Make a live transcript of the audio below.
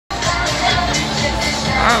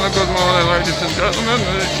And a good morning, ladies and gentlemen.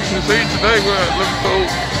 As you can see, today we're at Liverpool,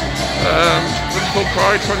 Liverpool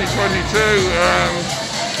Pride 2022.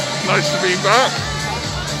 Nice to be back.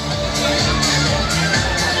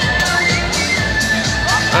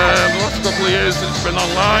 The last couple of years it's been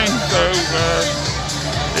online, so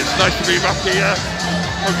it's nice to be back here.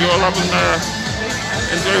 Hope you all having an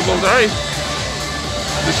enjoyable day.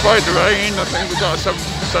 Despite the rain, I think we've got a 70%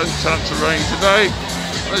 chance of rain today.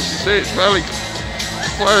 As you see, it's very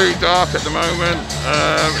dark at the moment.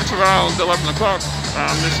 It's around 11 o'clock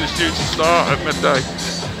and this is due to start at midday.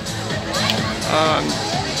 And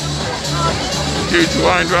due to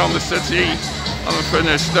wind around the city and a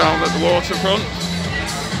finish down at the waterfront.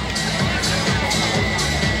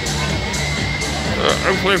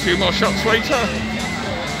 Hopefully a few more shots later.